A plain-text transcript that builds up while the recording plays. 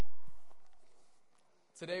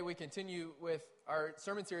Today we continue with our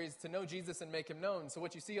sermon series, To Know Jesus and Make Him Known. So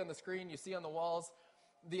what you see on the screen, you see on the walls,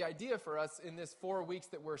 the idea for us in this 4 weeks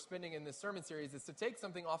that we're spending in this sermon series is to take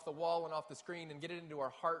something off the wall and off the screen and get it into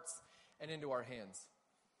our hearts and into our hands.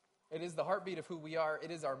 It is the heartbeat of who we are.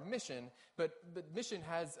 It is our mission, but mission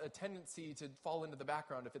has a tendency to fall into the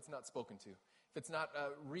background if it's not spoken to, if it's not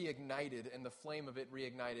reignited and the flame of it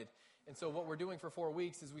reignited. And so what we're doing for 4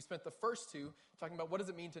 weeks is we spent the first two talking about what does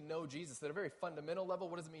it mean to know Jesus at a very fundamental level,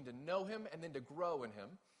 what does it mean to know him and then to grow in him.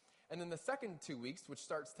 And then the second 2 weeks, which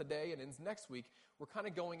starts today and ends next week, we're kind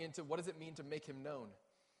of going into what does it mean to make him known.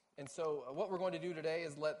 And so what we're going to do today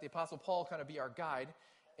is let the Apostle Paul kind of be our guide.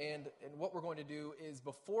 And what we're going to do is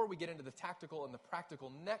before we get into the tactical and the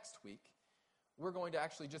practical next week, we're going to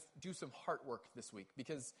actually just do some heart work this week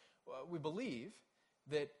because we believe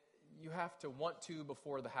that you have to want to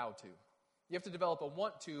before the how to. You have to develop a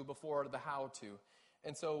want to before the how to.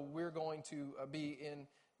 And so we're going to be in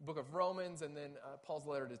the book of Romans and then Paul's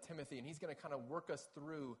letter to Timothy, and he's going to kind of work us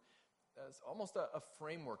through almost a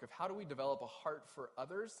framework of how do we develop a heart for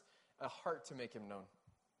others, a heart to make him known.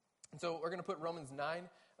 And so we're going to put Romans 9,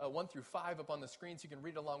 1 through 5 up on the screen so you can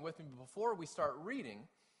read along with me. But before we start reading,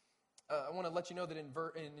 I want to let you know that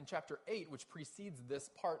in chapter 8, which precedes this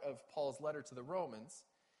part of Paul's letter to the Romans,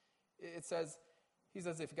 he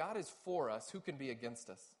says, if God is for us, who can be against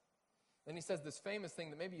us? Then he says this famous thing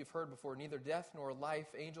that maybe you've heard before, neither death nor life,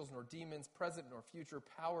 angels nor demons, present nor future,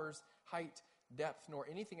 powers, height, depth, nor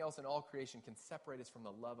anything else in all creation can separate us from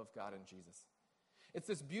the love of God in Jesus. It's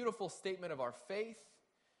this beautiful statement of our faith,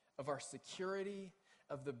 of our security,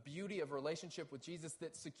 of the beauty of relationship with Jesus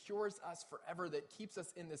that secures us forever, that keeps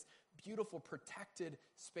us in this beautiful protected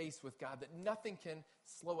space with God, that nothing can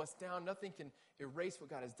slow us down, nothing can erase what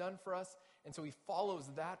God has done for us. And so he follows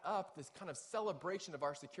that up, this kind of celebration of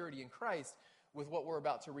our security in Christ, with what we're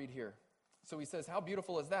about to read here. So he says, how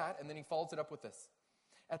beautiful is that? And then he follows it up with this.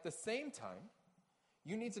 At the same time,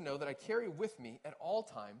 you need to know that I carry with me at all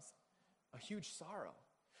times a huge sorrow.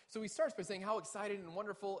 So he starts by saying how excited and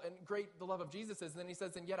wonderful and great the love of Jesus is. And then he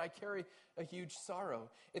says, and yet I carry a huge sorrow.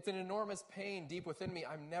 It's an enormous pain deep within me.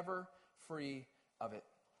 I'm never free of it.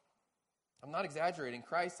 I'm not exaggerating.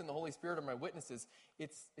 Christ and the Holy Spirit are my witnesses.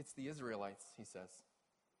 It's the Israelites, he says.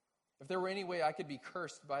 If there were any way I could be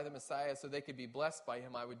cursed by the Messiah so they could be blessed by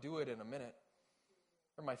him, I would do it in a minute.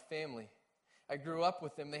 Or my family. I grew up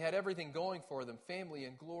with them. They had everything going for them, family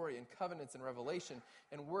and glory and covenants and revelation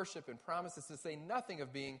and worship and promises, to say nothing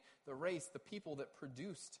of being the race, the people that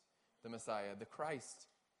produced the Messiah, the Christ,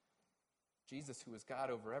 Jesus, who is God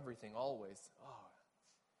over everything always.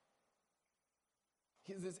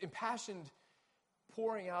 This impassioned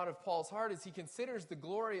pouring out of Paul's heart as he considers the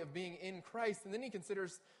glory of being in Christ, and then he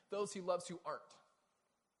considers those he loves who aren't.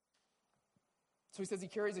 So he says he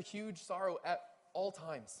carries a huge sorrow at all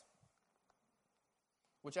times.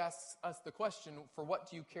 Which asks us the question, for what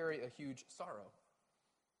do you carry a huge sorrow?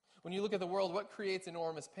 When you look at the world, what creates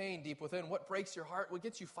enormous pain deep within? What breaks your heart? What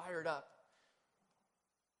gets you fired up?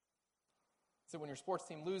 Is it when your sports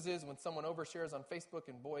team loses, when someone overshares on Facebook,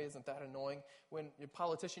 and boy, isn't that annoying? When a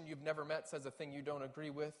politician you've never met says a thing you don't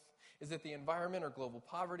agree with? Is it the environment or global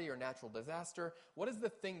poverty or natural disaster? What is the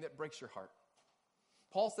thing that breaks your heart?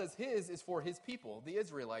 Paul says his is for his people, the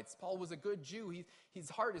Israelites. Paul was a good Jew. His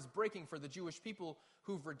heart is breaking for the Jewish people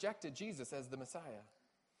who've rejected Jesus as the Messiah.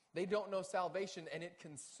 They don't know salvation, and it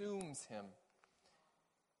consumes him.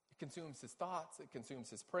 It consumes his thoughts. It consumes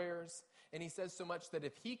his prayers. And he says so much that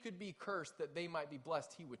if he could be cursed that they might be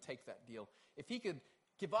blessed, he would take that deal. If he could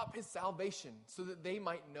give up his salvation so that they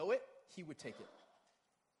might know it, he would take it.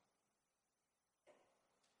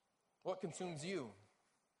 What consumes you?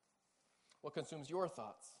 What consumes your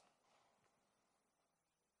thoughts?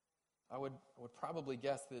 I would probably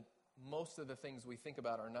guess that most of the things we think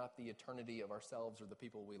about are not the eternity of ourselves or the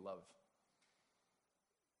people we love.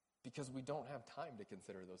 Because we don't have time to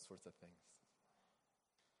consider those sorts of things.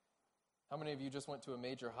 How many of you just went to a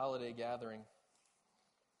major holiday gathering,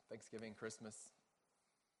 Thanksgiving, Christmas,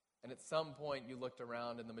 and at some point you looked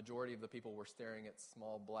around and the majority of the people were staring at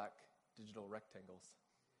small black digital rectangles?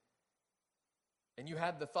 And you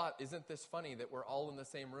had the thought, isn't this funny that we're all in the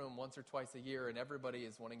same room once or twice a year and everybody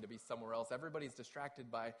is wanting to be somewhere else? Everybody's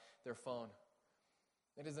distracted by their phone.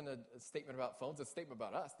 It isn't a statement about phones, it's a statement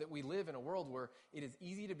about us, that we live in a world where it is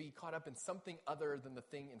easy to be caught up in something other than the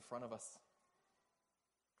thing in front of us.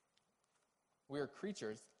 We are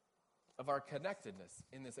creatures of our connectedness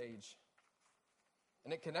in this age.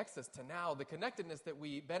 And it connects us to now. The connectedness that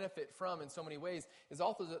we benefit from in so many ways is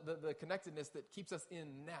also the connectedness that keeps us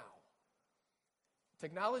in now.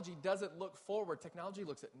 Technology doesn't look forward. Technology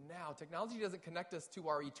looks at now. Technology doesn't connect us to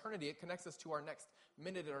our eternity. It connects us to our next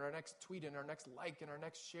minute and our next tweet and our next like and our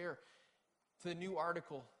next share, to the new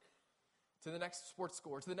article, to the next sports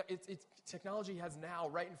score. Technology has now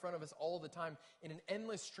right in front of us all the time in an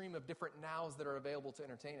endless stream of different nows that are available to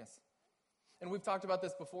entertain us. And we've talked about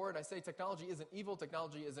this before, and I say technology isn't evil,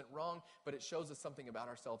 technology isn't wrong, but it shows us something about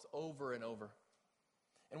ourselves over and over.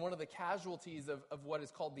 And one of the casualties of what is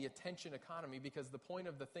called the attention economy, because the point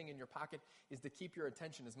of the thing in your pocket is to keep your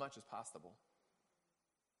attention as much as possible.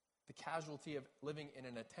 The casualty of living in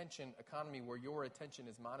an attention economy where your attention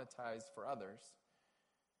is monetized for others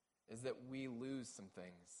is that we lose some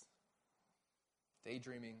things.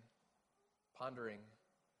 Daydreaming, pondering,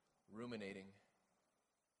 ruminating.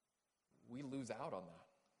 We lose out on that.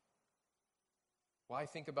 Why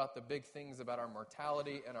think about the big things about our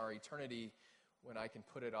mortality and our eternity when I can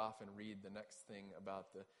put it off and read the next thing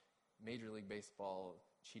about the Major League Baseball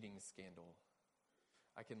cheating scandal?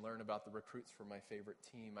 I can learn about the recruits for my favorite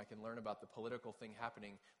team. I can learn about the political thing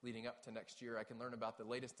happening leading up to next year. I can learn about the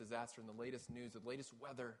latest disaster and the latest news, the latest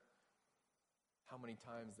weather. How many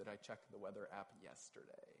times did I check the weather app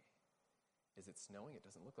yesterday? Is it snowing? It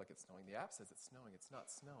doesn't look like it's snowing. The app says it's snowing. It's not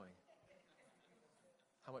snowing.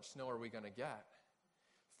 How much snow are we going to get?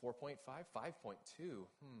 4.5? 5.2?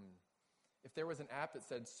 If there was an app that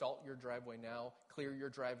said, salt your driveway now, clear your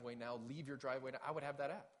driveway now, leave your driveway now, I would have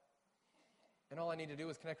that app. And all I need to do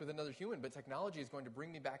is connect with another human, but technology is going to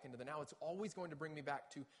bring me back into the now. It's always going to bring me back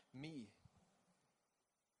to me.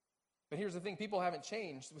 But here's the thing, people haven't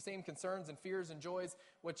changed. The same concerns and fears and joys,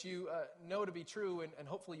 what you know to be true, and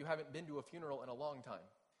hopefully you haven't been to a funeral in a long time.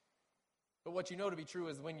 But what you know to be true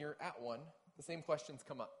is when you're at one, the same questions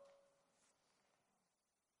come up.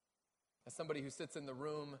 As somebody who sits in the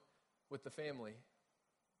room with the family,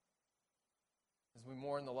 as we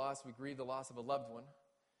mourn the loss, we grieve the loss of a loved one,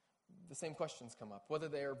 the same questions come up. Whether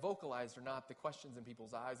they are vocalized or not, the questions in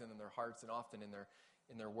people's eyes and in their hearts and often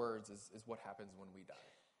in their words is what happens when we die.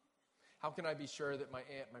 How can I be sure that my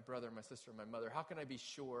aunt, my brother, my sister, my mother, how can I be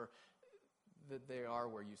sure that they are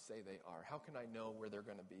where you say they are? How can I know where they're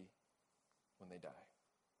going to be when they die?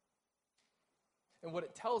 And what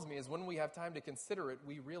it tells me is when we have time to consider it,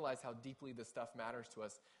 we realize how deeply this stuff matters to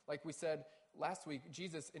us. Like we said last week,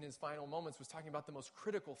 Jesus in his final moments was talking about the most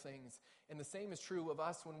critical things. And the same is true of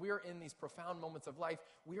us. When we are in these profound moments of life,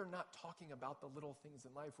 we are not talking about the little things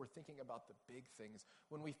in life. We're thinking about the big things.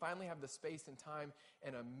 When we finally have the space and time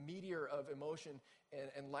and a meteor of emotion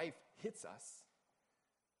and life hits us,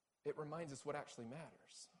 it reminds us what actually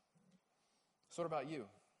matters. So what about you?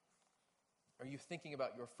 Are you thinking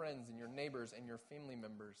about your friends and your neighbors and your family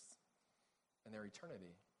members and their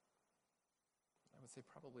eternity? I would say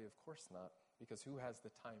probably, of course not, because who has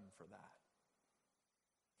the time for that?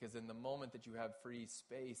 Because in the moment that you have free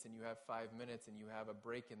space and you have 5 minutes and you have a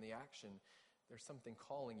break in the action, there's something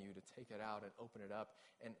calling you to take it out and open it up.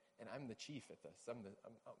 And I'm the chief at this. I'm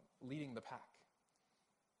leading the pack.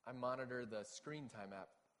 I monitor the screen time app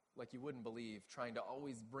like you wouldn't believe, trying to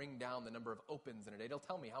always bring down the number of opens in a day. It'll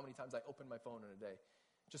tell me how many times I open my phone in a day.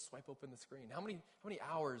 Just swipe open the screen. How many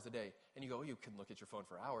hours a day? And you go, oh, you can look at your phone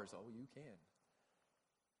for hours. Oh, you can.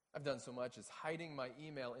 I've done so much as hiding my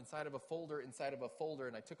email inside of a folder,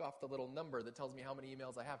 and I took off the little number that tells me how many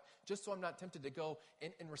emails I have, just so I'm not tempted to go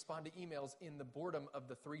and respond to emails in the boredom of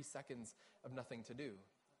the 3 seconds of nothing to do.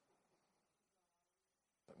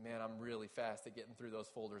 But man, I'm really fast at getting through those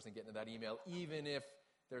folders and getting to that email, even if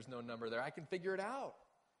there's no number there. I can figure it out.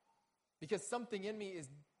 Because something in me is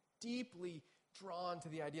deeply drawn to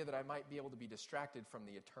the idea that I might be able to be distracted from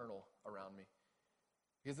the eternal around me.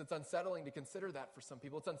 Because it's unsettling to consider that for some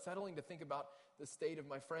people. It's unsettling to think about the state of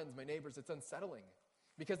my friends, my neighbors. It's unsettling.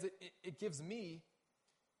 Because it gives me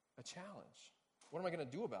a challenge. What am I going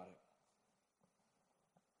to do about it?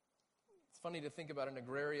 It's funny to think about an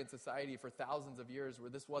agrarian society for thousands of years where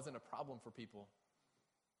this wasn't a problem for people.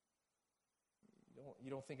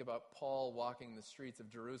 You don't think about Paul walking the streets of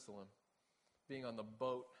Jerusalem, being on the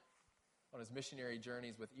boat on his missionary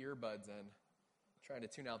journeys with earbuds in, trying to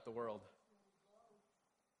tune out the world.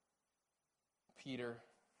 Peter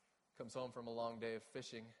comes home from a long day of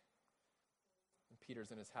fishing, and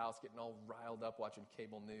Peter's in his house getting all riled up watching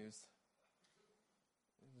cable news.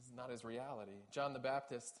 This is not his reality. John the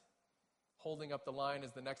Baptist holding up the line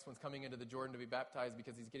as the next one's coming into the Jordan to be baptized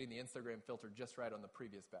because he's getting the Instagram filter just right on the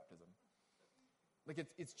previous baptism. Like,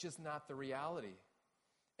 it's just not the reality.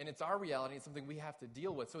 And it's our reality. It's something we have to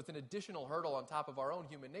deal with. So it's an additional hurdle on top of our own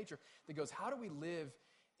human nature that goes, how do we live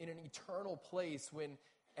in an eternal place when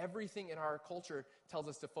everything in our culture tells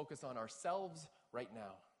us to focus on ourselves right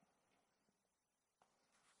now?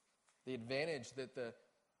 The advantage that the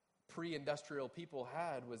pre-industrial people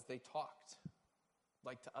had was they talked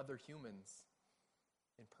like to other humans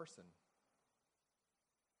in person.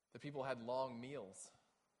 The people had long meals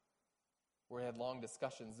where they had long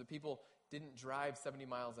discussions. The people didn't drive 70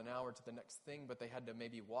 miles an hour to the next thing, but they had to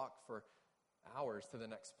maybe walk for hours to the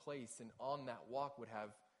next place, and on that walk would have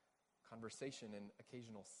conversation and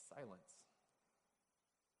occasional silence.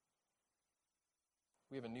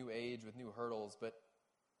 We have a new age with new hurdles, but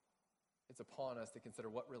it's upon us to consider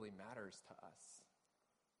what really matters to us.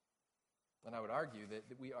 And I would argue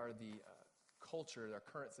that we are the culture, our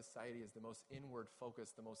current society is the most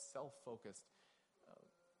inward-focused, the most self-focused,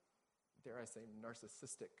 dare I say,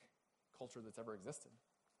 narcissistic culture that's ever existed.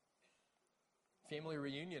 Family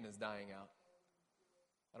reunion is dying out.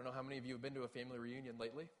 I don't know how many of you have been to a family reunion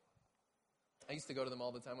lately. I used to go to them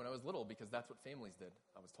all the time when I was little because that's what families did,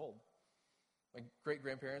 I was told. My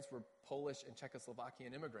great-grandparents were Polish and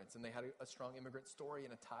Czechoslovakian immigrants, and they had a strong immigrant story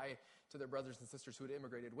and a tie to their brothers and sisters who had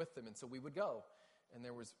immigrated with them, and so we would go. And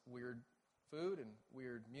there was weird food and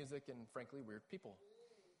weird music and, frankly, weird people.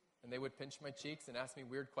 And they would pinch my cheeks and ask me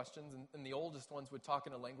weird questions, and the oldest ones would talk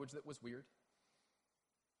in a language that was weird.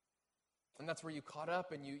 And that's where you caught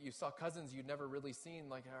up, and you saw cousins you'd never really seen,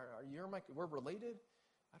 like, we're related?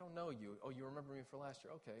 I don't know you. Oh, you remember me for last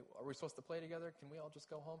year? Okay. Are we supposed to play together? Can we all just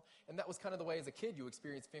go home? And that was kind of the way as a kid you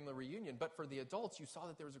experienced family reunion. But for the adults, you saw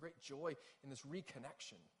that there was a great joy in this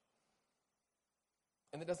reconnection.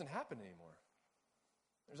 And it doesn't happen anymore.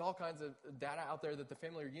 There's all kinds of data out there that the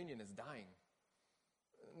family reunion is dying.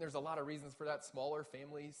 And there's a lot of reasons for that. Smaller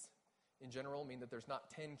families in general mean that there's not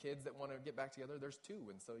 10 kids that want to get back together. There's 2,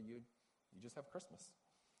 and so you just have Christmas.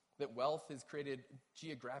 That wealth has created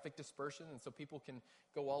geographic dispersion, and so people can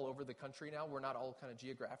go all over the country now. We're not all kind of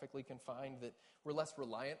geographically confined, that we're less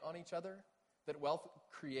reliant on each other, that wealth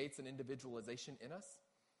creates an individualization in us.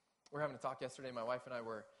 We were having a talk yesterday. My wife and I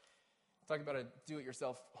were talking about a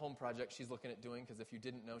do-it-yourself home project she's looking at doing, because if you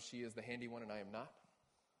didn't know, she is the handy one and I am not.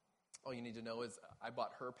 All you need to know is I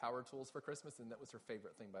bought her power tools for Christmas, and that was her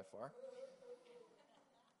favorite thing by far.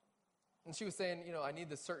 And she was saying, I need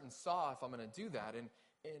this certain saw if I'm going to do that. And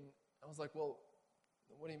I was like, well,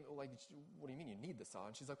 what do you mean you need the saw?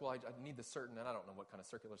 And she's like, well, I need the certain, and I don't know what kind of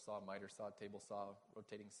circular saw, miter saw, table saw,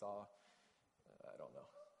 rotating saw. I don't know.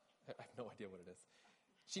 I have no idea what it is.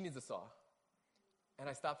 She needs a saw. And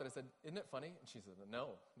I stopped and I said, isn't it funny? And she said,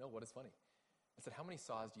 no, what is funny? I said, how many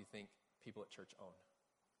saws do you think people at church own?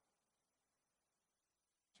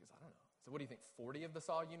 She goes, I don't know. So what do you think, 40 of the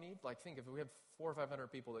saw you need? Like, think if we have 400 or 500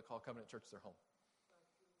 people that call Covenant Church their home.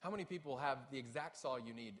 How many people have the exact saw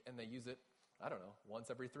you need and they use it, I don't know, once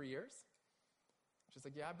every 3 years? She's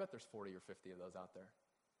like, yeah, I bet there's 40 or 50 of those out there.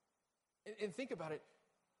 And think about it.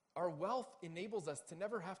 Our wealth enables us to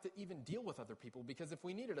never have to even deal with other people, because if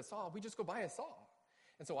we needed a saw, we just go buy a saw.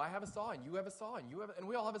 And so I have a saw, and you have a saw, and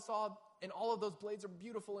we all have a saw, and all of those blades are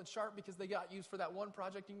beautiful and sharp because they got used for that one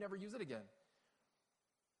project, and you never use it again.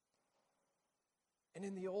 And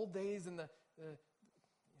in the old days, in the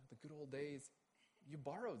good old days, you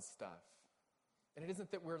borrowed stuff. And it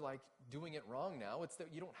isn't that we're like doing it wrong now. It's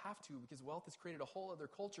that you don't have to, because wealth has created a whole other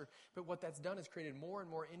culture. But what that's done is created more and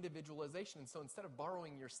more individualization. And so instead of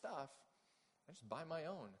borrowing your stuff, I just buy my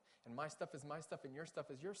own. And my stuff is my stuff and your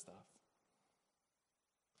stuff is your stuff.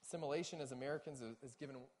 Assimilation as Americans has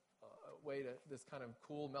given way to this kind of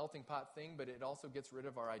cool melting pot thing, but it also gets rid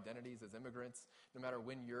of our identities as immigrants. No matter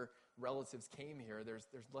when your relatives came here, there's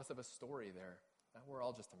less of a story there. Now we're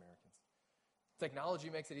all just Americans. Technology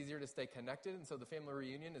makes it easier to stay connected, and so the family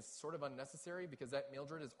reunion is sort of unnecessary because that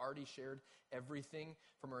Mildred has already shared everything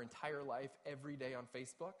from her entire life every day on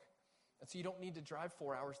Facebook. And so you don't need to drive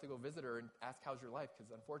 4 hours to go visit her and ask, how's your life?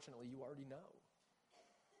 Because unfortunately, you already know.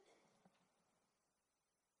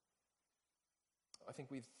 I think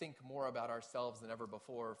we think more about ourselves than ever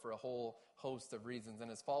before for a whole host of reasons. And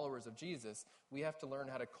as followers of Jesus, we have to learn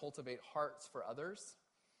how to cultivate hearts for others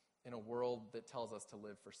in a world that tells us to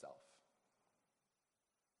live for self.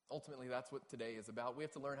 Ultimately, that's what today is about. We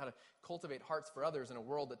have to learn how to cultivate hearts for others in a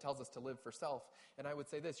world that tells us to live for self. And I would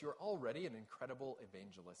say this, you're already an incredible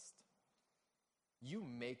evangelist. You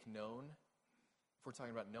make known, if we're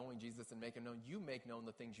talking about knowing Jesus and making known, you make known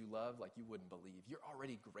the things you love like you wouldn't believe. You're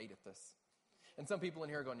already great at this. And some people in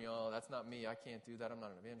here are going, that's not me. I can't do that. I'm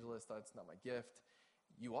not an evangelist. That's not my gift.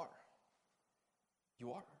 You are.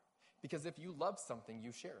 You are. Because if you love something,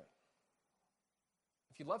 you share it.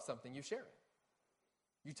 If you love something, you share it.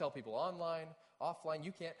 You tell people online, offline,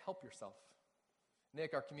 you can't help yourself.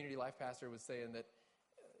 Nick, our community life pastor, was saying that,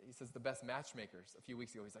 he says the best matchmakers a few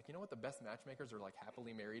weeks ago. He's like, you know what? The best matchmakers are like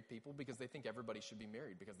happily married people because they think everybody should be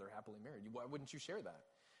married because they're happily married. Why wouldn't you share that?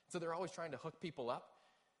 So they're always trying to hook people up.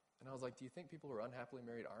 And I was like, do you think people who are unhappily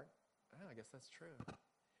married aren't? I guess that's true.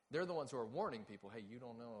 They're the ones who are warning people, hey, you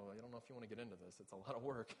don't know. I don't know if you want to get into this. It's a lot of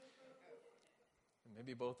work. And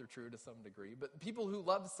maybe both are true to some degree. But people who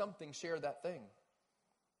love something share that thing.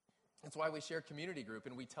 That's why we share community group,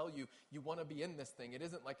 and we tell you, you want to be in this thing. It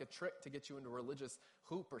isn't like a trick to get you into a religious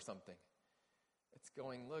hoop or something. It's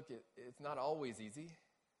going, look, it's not always easy.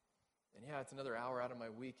 And yeah, it's another hour out of my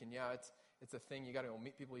week. And yeah, it's a thing. You got to go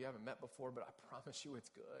meet people you haven't met before, but I promise you it's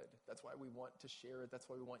good. That's why we want to share it. That's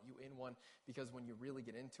why we want you in one, because when you really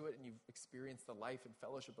get into it and you've experienced the life and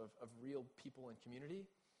fellowship of real people and community,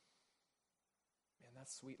 man,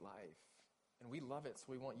 that's sweet life. And we love it, so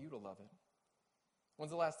we want you to love it.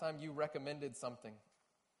 When's the last time you recommended something?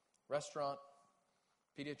 Restaurant,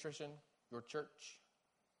 pediatrician, your church?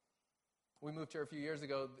 We moved here a few years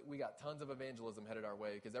ago. We got tons of evangelism headed our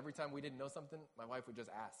way because every time we didn't know something, my wife would just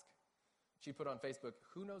ask. She put on Facebook,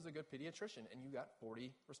 who knows a good pediatrician? And you got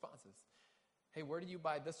 40 responses. Hey, where do you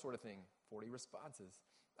buy this sort of thing? 40 responses.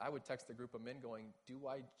 I would text a group of men going, do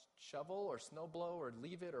I shovel or snow blow or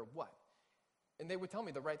leave it or what? And they would tell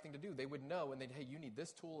me the right thing to do. They would know, and they'd, hey, you need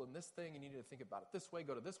this tool and this thing. You need to think about it this way.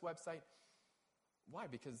 Go to this website. Why?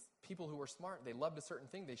 Because people who were smart, they loved a certain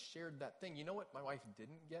thing. They shared that thing. You know what my wife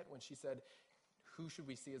didn't get when she said, who should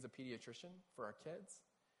we see as a pediatrician for our kids?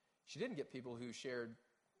 She didn't get people who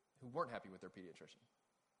weren't happy with their pediatrician.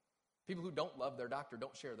 People who don't love their doctor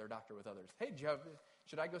don't share their doctor with others. Hey,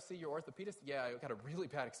 should I go see your orthopedist? Yeah, I got a really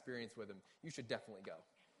bad experience with him. You should definitely go.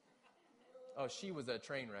 Oh, she was a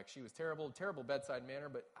train wreck. She was terrible bedside manner,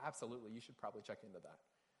 but absolutely, you should probably check into that.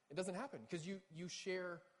 It doesn't happen because you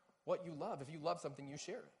share what you love. If you love something, you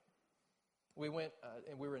share it. We went,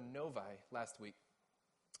 and we were in Novi last week,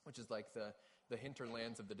 which is like the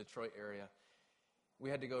hinterlands of the Detroit area. We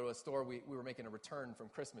had to go to a store. We were making a return from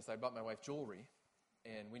Christmas. I bought my wife jewelry,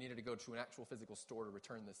 and we needed to go to an actual physical store to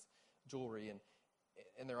return this jewelry.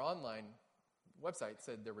 And their online website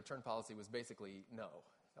said their return policy was basically no.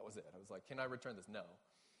 That was it. I was like, can I return this? No.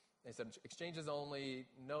 They said exchanges only,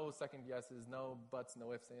 no second guesses, no buts,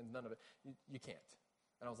 no ifs, ands, none of it. You can't.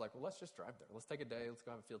 And I was like, well, let's just drive there. Let's take a day. Let's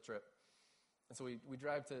go have a field trip. And so we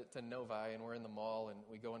drive to Novi, and we're in the mall, and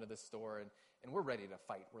we go into this store, and we're ready to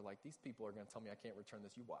fight. We're like, these people are going to tell me I can't return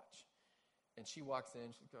this. You watch. And she walks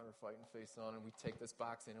in. She's got her fighting face on, and we take this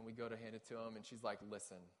box in, and we go to hand it to them, and she's like,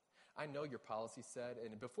 listen, I know your policy said,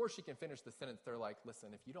 and before she can finish the sentence, they're like,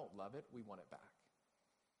 listen, if you don't love it, we want it back.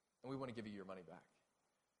 And we want to give you your money back.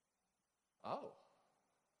 Oh.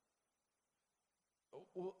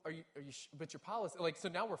 Well, are you but your policy, so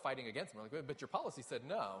now we're fighting against them. We're like, but your policy said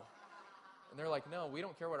no. And they're like, no, we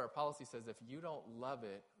don't care what our policy says. If you don't love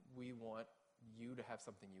it, we want you to have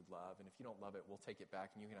something you love. And if you don't love it, we'll take it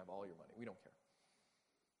back and you can have all your money. We don't care.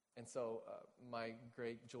 And so my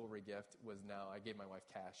great jewelry gift was now, I gave my wife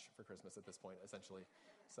cash for Christmas at this point, essentially.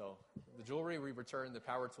 So the jewelry we returned, the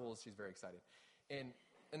power tools, she's very excited. And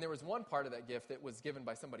there was one part of that gift that was given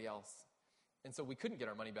by somebody else. And so we couldn't get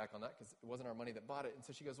our money back on that because it wasn't our money that bought it. And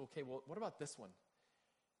so she goes, okay, well, what about this one?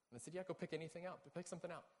 And I said, yeah, go pick anything out. Pick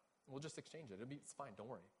something out. We'll just exchange it. It's fine. Don't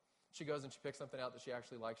worry. She goes and she picks something out that she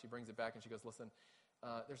actually likes. She brings it back and she goes, listen,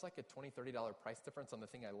 there's like a $20, $30 price difference on the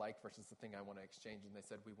thing I like versus the thing I want to exchange. And they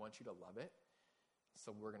said, we want you to love it,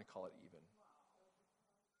 so we're going to call it even.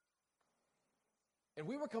 And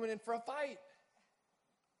we were coming in for a fight.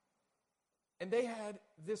 And they had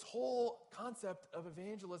this whole concept of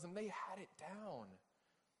evangelism. They had it down.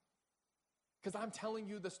 Because I'm telling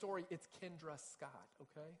you the story. It's Kendra Scott,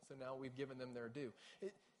 okay? So now we've given them their due.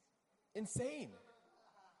 Insane.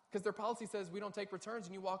 Because their policy says we don't take returns,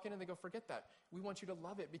 and you walk in and they go, forget that. We want you to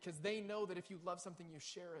love it because they know that if you love something, you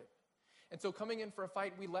share it. And so coming in for a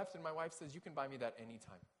fight, we left, and my wife says, you can buy me that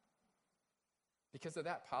anytime. Because of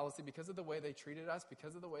that policy, because of the way they treated us,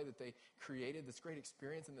 because of the way that they created this great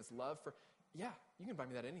experience and this love for, yeah, you can buy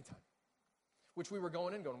me that anytime. Which we were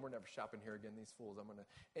going, we're never shopping here again, these fools.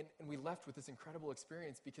 And we left with this incredible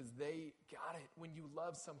experience because they got it. When you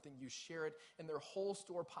love something, you share it. And their whole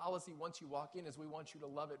store policy once you walk in is we want you to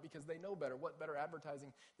love it because they know better. What better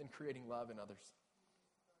advertising than creating love in others?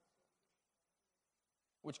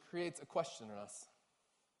 Which creates a question in us.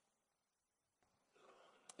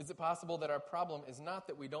 Is it possible that our problem is not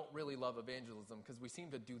that we don't really love evangelism, because we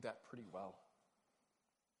seem to do that pretty well?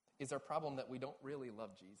 Is our problem that we don't really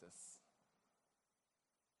love Jesus?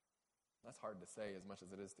 That's hard to say as much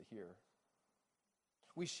as it is to hear.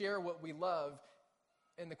 We share what we love,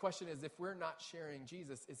 and the question is, if we're not sharing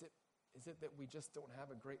Jesus, is it that we just don't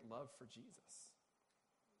have a great love for Jesus?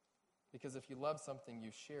 Because if you love something,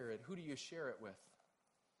 you share it. Who do you share it with?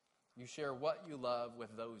 You share what you love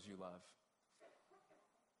with those you love.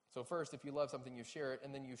 So first, if you love something, you share it,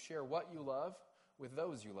 and then you share what you love with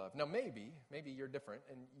those you love. Now maybe you're different,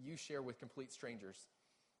 and you share with complete strangers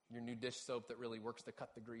your new dish soap that really works to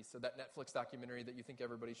cut the grease, or that Netflix documentary that you think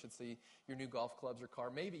everybody should see, your new golf clubs or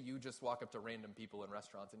car. Maybe you just walk up to random people in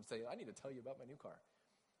restaurants and say, I need to tell you about my new car.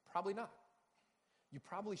 Probably not. You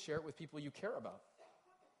probably share it with people you care about.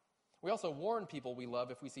 We also warn people we love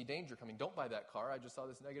if we see danger coming. Don't buy that car. I just saw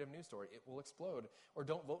this negative news story. It will explode. Or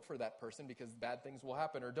don't vote for that person because bad things will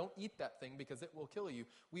happen. Or don't eat that thing because it will kill you.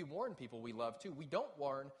 We warn people we love too. We don't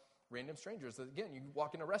warn random strangers. Again, you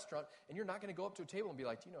walk in a restaurant and you're not going to go up to a table and be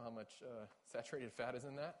like, do you know how much saturated fat is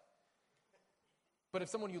in that? But if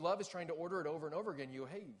someone you love is trying to order it over and over again, you go,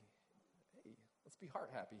 hey, let's be heart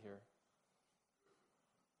happy here.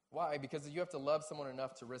 Why? Because you have to love someone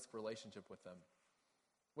enough to risk relationship with them.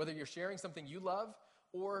 Whether you're sharing something you love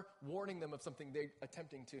or warning them of something they're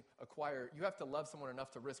attempting to acquire, you have to love someone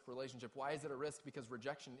enough to risk relationship. Why is it a risk? Because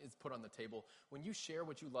rejection is put on the table. When you share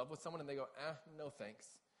what you love with someone and they go, no thanks,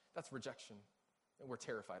 that's rejection. And we're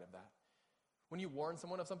terrified of that. When you warn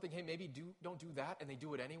someone of something, hey, maybe don't do that, and they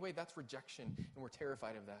do it anyway, that's rejection, and we're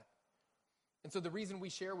terrified of that. And so the reason we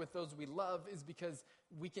share with those we love is because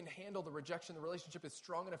we can handle the rejection. The relationship is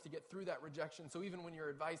strong enough to get through that rejection. So even when your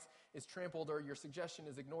advice is trampled or your suggestion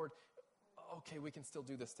is ignored, okay, we can still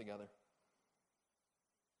do this together.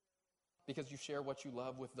 Because you share what you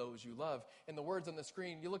love with those you love. And the words on the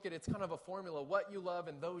screen, you look at it, it's kind of a formula. What you love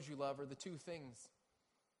and those you love are the two things.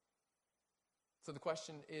 So the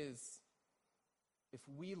question is, if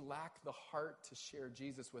we lack the heart to share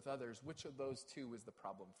Jesus with others, which of those two is the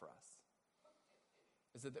problem for us?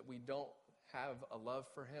 Is it that we don't have a love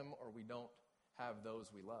for him, or we don't have those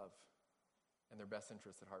we love and their best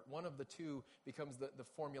interests at heart? One of the two becomes the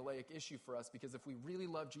formulaic issue for us, because if we really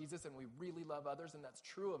love Jesus and we really love others, and that's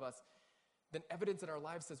true of us, then evidence in our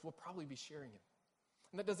lives says we'll probably be sharing him.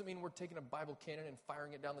 And that doesn't mean we're taking a Bible cannon and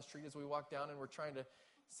firing it down the street as we walk down and we're trying to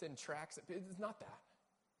send tracts. It's not that.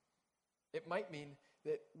 It might mean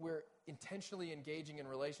that we're intentionally engaging in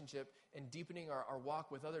relationship and deepening our walk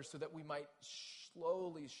with others so that we might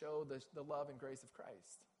slowly show the love and grace of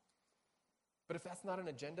Christ. But if that's not an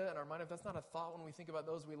agenda in our mind, if that's not a thought when we think about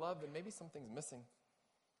those we love, then maybe something's missing.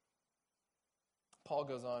 Paul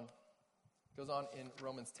goes on in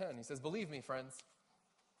Romans 10. He says, believe me, friends,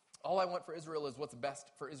 all I want for Israel is what's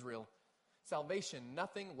best for Israel. Salvation,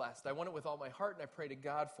 nothing less. I want it with all my heart, and I pray to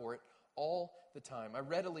God for it all the time. I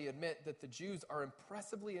readily admit that the Jews are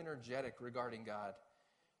impressively energetic regarding God,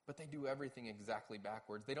 but they do everything exactly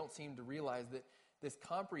backwards. They don't seem to realize that this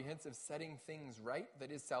comprehensive setting things right,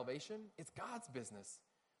 that is salvation, it's God's business.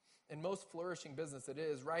 And most flourishing business it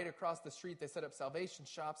is. Right across the street, they set up salvation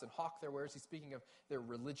shops and hawk their wares. He's speaking of their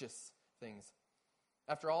religious things.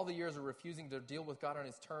 After all the years of refusing to deal with God on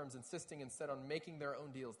his terms, insisting instead on making their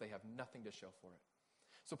own deals, they have nothing to show for it.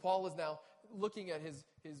 So Paul is now looking at his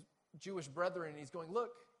Jewish brethren, and he's going,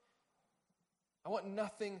 look, I want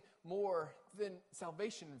nothing more than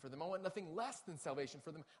salvation for them. I want nothing less than salvation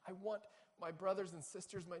for them. I want my brothers and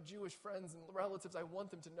sisters, my Jewish friends and relatives, I want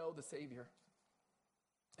them to know the Savior.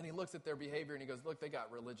 And he looks at their behavior and he goes, look, they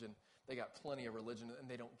got religion. They got plenty of religion, and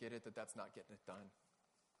they don't get it, that's not getting it done.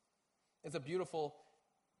 It's a beautiful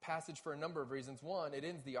passage for a number of reasons. One, it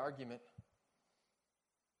ends the argument.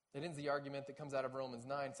 It ends the argument that comes out of Romans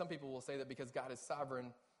 9. Some people will say that because God is sovereign,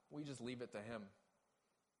 we just leave it to him.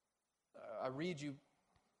 I read you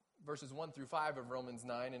verses 1 through 5 of Romans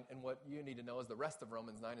 9, and what you need to know is the rest of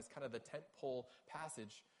Romans 9 is kind of the tentpole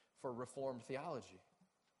passage for Reformed theology.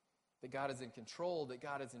 That God is in control, that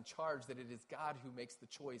God is in charge, that it is God who makes the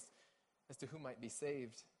choice as to who might be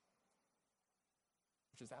saved,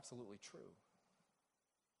 which is absolutely true.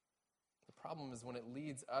 The problem is when it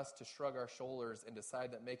leads us to shrug our shoulders and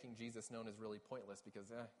decide that making Jesus known is really pointless because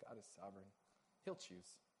God is sovereign. He'll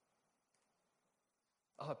choose.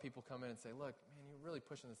 I'll have people come in and say, look, man, you're really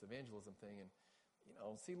pushing this evangelism thing,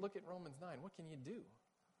 and, see, look at Romans 9. What can you do?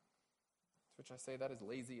 To which I say that is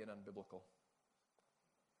lazy and unbiblical.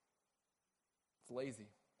 It's lazy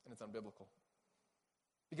and it's unbiblical.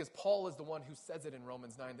 Because Paul is the one who says it in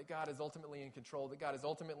Romans 9, that God is ultimately in control, that God is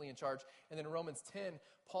ultimately in charge. And then in Romans 10,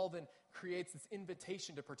 Paul then creates this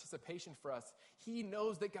invitation to participation for us. He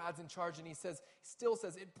knows that God's in charge, and he still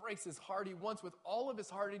says it breaks his heart. He wants with all of his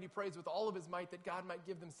heart, and he prays with all of his might that God might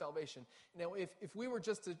give them salvation. Now, if we were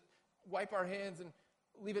just to wipe our hands and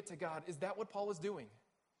leave it to God, is that what Paul is doing?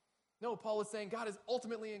 No, Paul is saying God is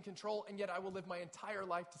ultimately in control, and yet I will live my entire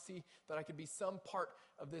life to see that I could be some part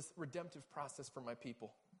of this redemptive process for my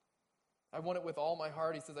people. I want it with all my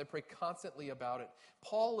heart. He says, I pray constantly about it.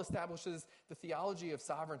 Paul establishes the theology of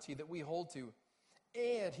sovereignty that we hold to.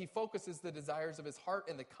 And he focuses the desires of his heart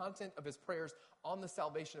and the content of his prayers on the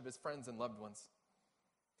salvation of his friends and loved ones.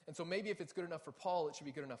 And so maybe if it's good enough for Paul, it should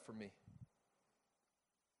be good enough for me.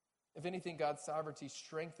 If anything, God's sovereignty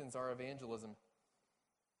strengthens our evangelism.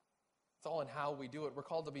 It's all in how we do it. We're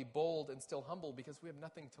called to be bold and still humble because we have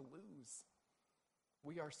nothing to lose.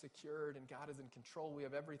 We are secured and God is in control. We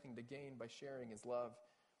have everything to gain by sharing his love.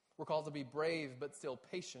 We're called to be brave but still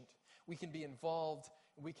patient. We can be involved.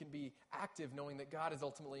 We can be active knowing that God is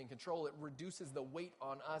ultimately in control. It reduces the weight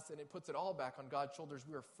on us and it puts it all back on God's shoulders.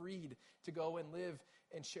 We are freed to go and live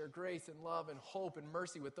and share grace and love and hope and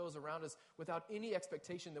mercy with those around us without any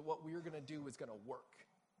expectation that what we're going to do is going to work.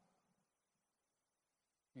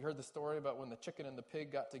 You heard the story about when the chicken and the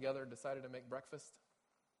pig got together and decided to make breakfast?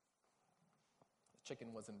 The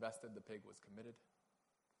chicken was invested, the pig was committed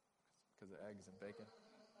because of eggs and bacon.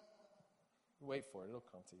 Wait for it, it'll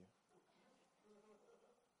come to you.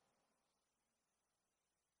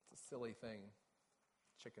 It's a silly thing.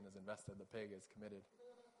 Chicken is invested, the pig is committed.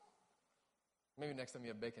 Maybe next time you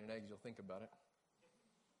have bacon and eggs, you'll think about it.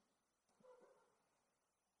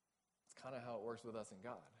 It's kind of how it works with us and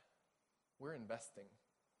God. We're investing.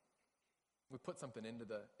 We put something into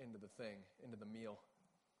the thing, into the meal.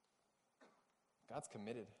 God's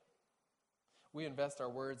committed. We invest our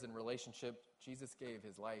words in relationship. Jesus gave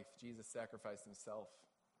his life. Jesus sacrificed himself.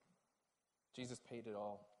 Jesus paid it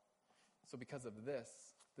all. So because of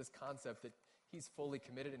this concept that he's fully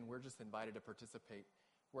committed and we're just invited to participate,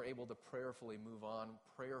 we're able to prayerfully move on,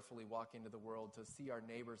 prayerfully walk into the world, to see our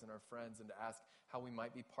neighbors and our friends and to ask how we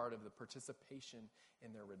might be part of the participation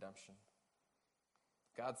in their redemption.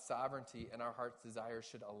 God's sovereignty and our heart's desires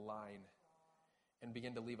should align and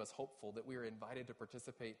begin to leave us hopeful that we are invited to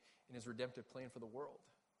participate in his redemptive plan for the world.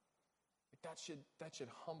 That should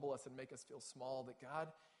humble us and make us feel small, that God,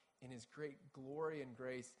 in his great glory and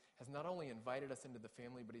grace, has not only invited us into the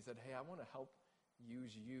family, but he said, hey, I want to help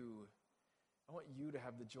use you. I want you to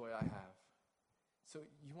have the joy I have. So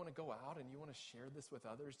you want to go out and you want to share this with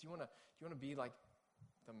others? Do you want to be like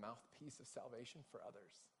the mouthpiece of salvation for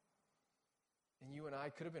others? And you and I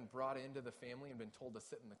could have been brought into the family and been told to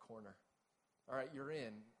sit in the corner. All right, you're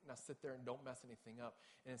in. Now sit there and don't mess anything up.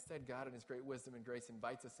 And instead, God in his great wisdom and grace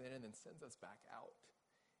invites us in and then sends us back out.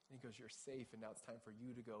 And he goes, you're safe, and now it's time for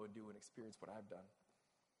you to go and do and experience what I've done.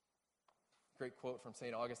 Great quote from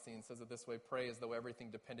St. Augustine says it this way: pray as though everything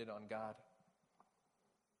depended on God.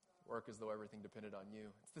 Work as though everything depended on you.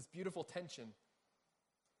 It's this beautiful tension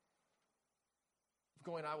of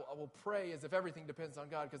going, I will pray as if everything depends on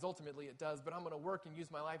God, because ultimately it does, but I'm going to work and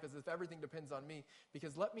use my life as if everything depends on me,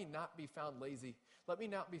 because let me not be found lazy. Let me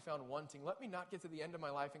not be found wanting. Let me not get to the end of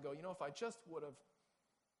my life and go, if I just would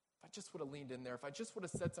have leaned in there, if I just would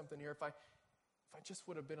have said something here, if I just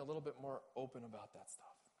would have been a little bit more open about that stuff.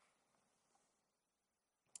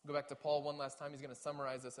 Go back to Paul one last time. He's going to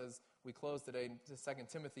summarize this as we close today. To 2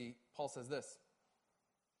 Timothy, Paul says this.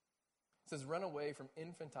 He says, run away from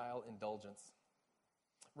infantile indulgence.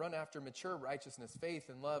 Run after mature righteousness, faith,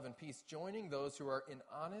 and love, and peace, joining those who are in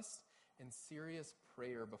honest and serious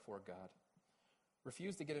prayer before God.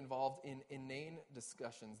 Refuse to get involved in inane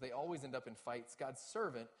discussions. They always end up in fights. God's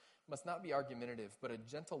servant must not be argumentative, but a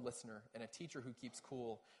gentle listener and a teacher who keeps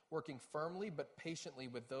cool, working firmly but patiently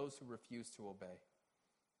with those who refuse to obey.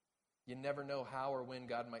 You never know how or when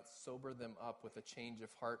God might sober them up with a change of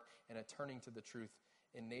heart and a turning to the truth,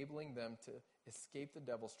 enabling them to escape the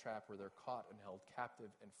devil's trap where they're caught and held captive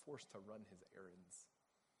and forced to run his errands.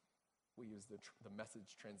 We use the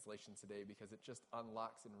Message translation today because it just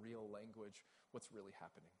unlocks in real language what's really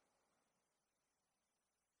happening.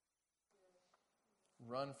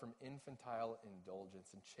 Run from infantile indulgence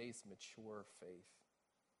and chase mature faith.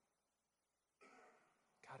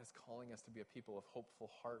 God is calling us to be a people of hopeful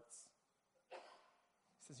hearts.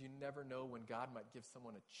 He says you never know when God might give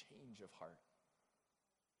someone a change of heart.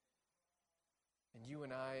 And you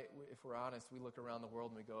and I, if we're honest, we look around the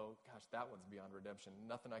world and we go, gosh, that one's beyond redemption.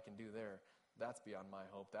 Nothing I can do there. That's beyond my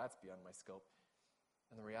hope. That's beyond my scope.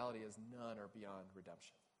 And the reality is none are beyond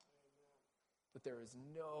redemption. That there is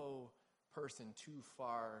no person too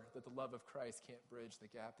far that the love of Christ can't bridge the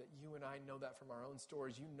gap. That you and I know that from our own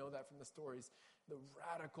stories. You know that from the stories, the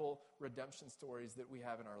radical redemption stories that we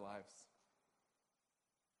have in our lives.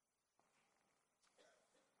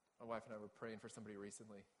 My wife and I were praying for somebody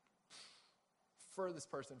recently.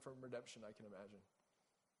 Furthest person from redemption I can imagine.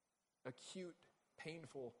 Acute,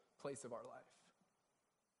 painful place of our life.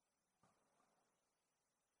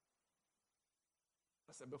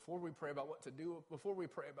 I said, before we pray about what to do, before we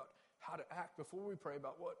pray about how to act, before we pray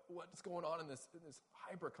about what's going on in this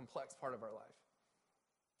hyper-complex part of our life,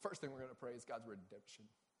 first thing we're going to pray is God's redemption.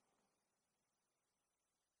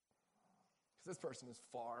 Because this person is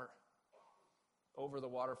far over the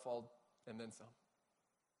waterfall and then some.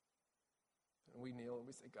 And we kneel and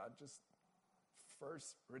we say, God, just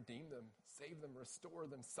first redeem them, save them, restore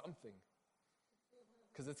them, something.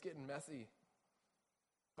 Because it's getting messy.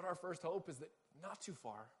 But our first hope is that not too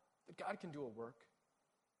far, that God can do a work.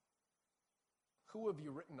 Who have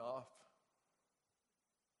you written off?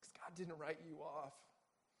 Because God didn't write you off.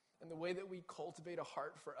 And the way that we cultivate a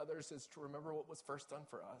heart for others is to remember what was first done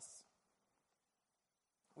for us.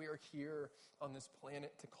 We are here on this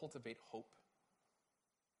planet to cultivate hope,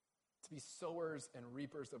 to be sowers and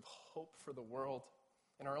reapers of hope for the world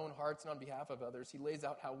in our own hearts and on behalf of others. He lays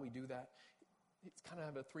out how we do that. It's kind of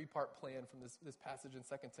have a three-part plan from this passage in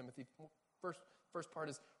 2 Timothy. First part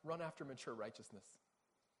is run after mature righteousness.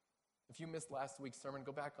 If you missed last week's sermon,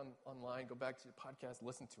 go back online, go back to your podcast,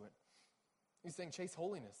 listen to it. He's saying chase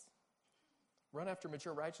holiness. Run after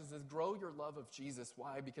mature righteousness. Grow your love of Jesus.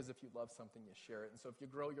 Why? Because if you love something, you share it. And so if you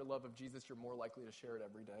grow your love of Jesus, you're more likely to share it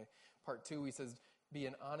every day. Part 2, he says, be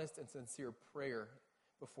an honest and sincere prayer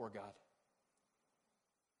before God.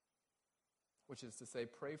 Which is to say,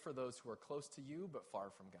 pray for those who are close to you but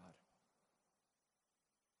far from God.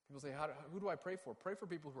 People say, who do I pray for? Pray for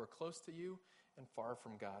people who are close to you and far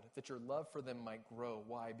from God, that your love for them might grow.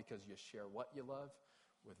 Why? Because you share what you love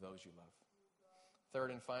with those you love.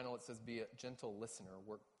 Third and final, it says, be a gentle listener.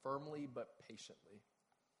 Work firmly but patiently.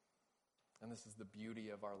 And this is the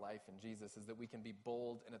beauty of our life in Jesus, is that we can be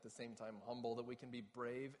bold and at the same time humble, that we can be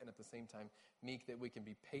brave and at the same time meek, that we can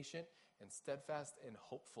be patient and steadfast and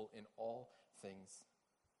hopeful in all things.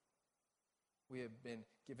 We have been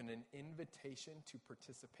given an invitation to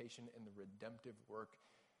participation in the redemptive work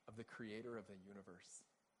of the creator of the universe.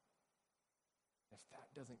 If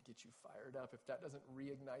that doesn't get you fired up, if that doesn't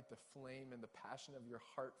reignite the flame and the passion of your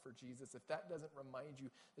heart for Jesus, if that doesn't remind you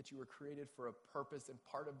that you were created for a purpose, and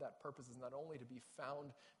part of that purpose is not only to be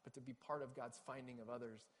found, but to be part of God's finding of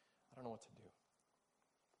others, I don't know what to do.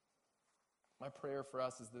 My prayer for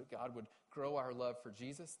us is that God would grow our love for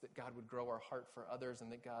Jesus, that God would grow our heart for others,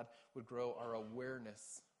 and that God would grow our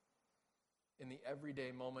awareness in the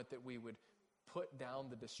everyday moment, that we would put down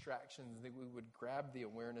the distractions, that we would grab the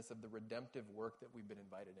awareness of the redemptive work that we've been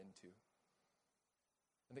invited into.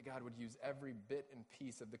 And that God would use every bit and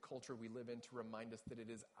piece of the culture we live in to remind us that it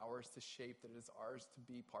is ours to shape, that it is ours to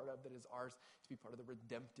be part of, that it is ours to be part of the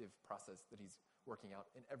redemptive process that he's working out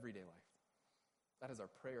in everyday life. That is our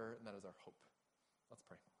prayer and that is our hope. Let's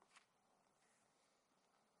pray.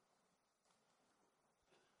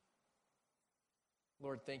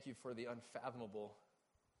 Lord, thank you for the unfathomable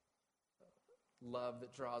love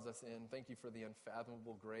that draws us in. Thank you for the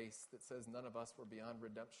unfathomable grace that says none of us were beyond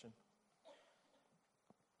redemption.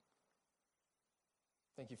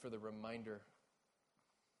 Thank you for the reminder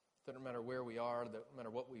that no matter where we are, that no matter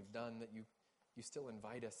what we've done, that you still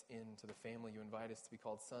invite us into the family. You invite us to be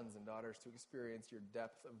called sons and daughters, to experience your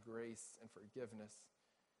depth of grace and forgiveness,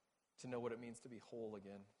 to know what it means to be whole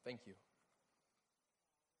again. Thank you.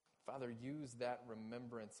 Father, use that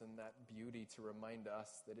remembrance and that beauty to remind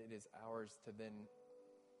us that it is ours to then,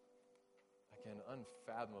 again,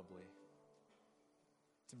 unfathomably,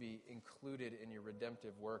 to be included in your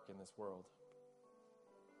redemptive work in this world.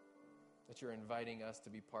 That you're inviting us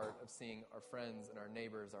to be part of seeing our friends and our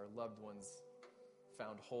neighbors, our loved ones,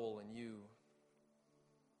 found whole in you.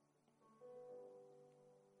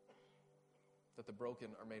 That the broken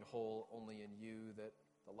are made whole only in you, that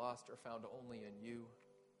the lost are found only in you.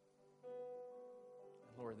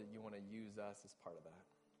 Lord, that you want to use us as part of that.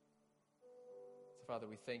 So, Father,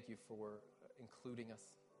 we thank you for including us.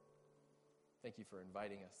 Thank you for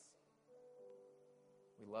inviting us.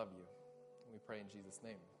 We love you. And we pray in Jesus'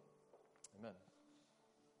 name. Amen.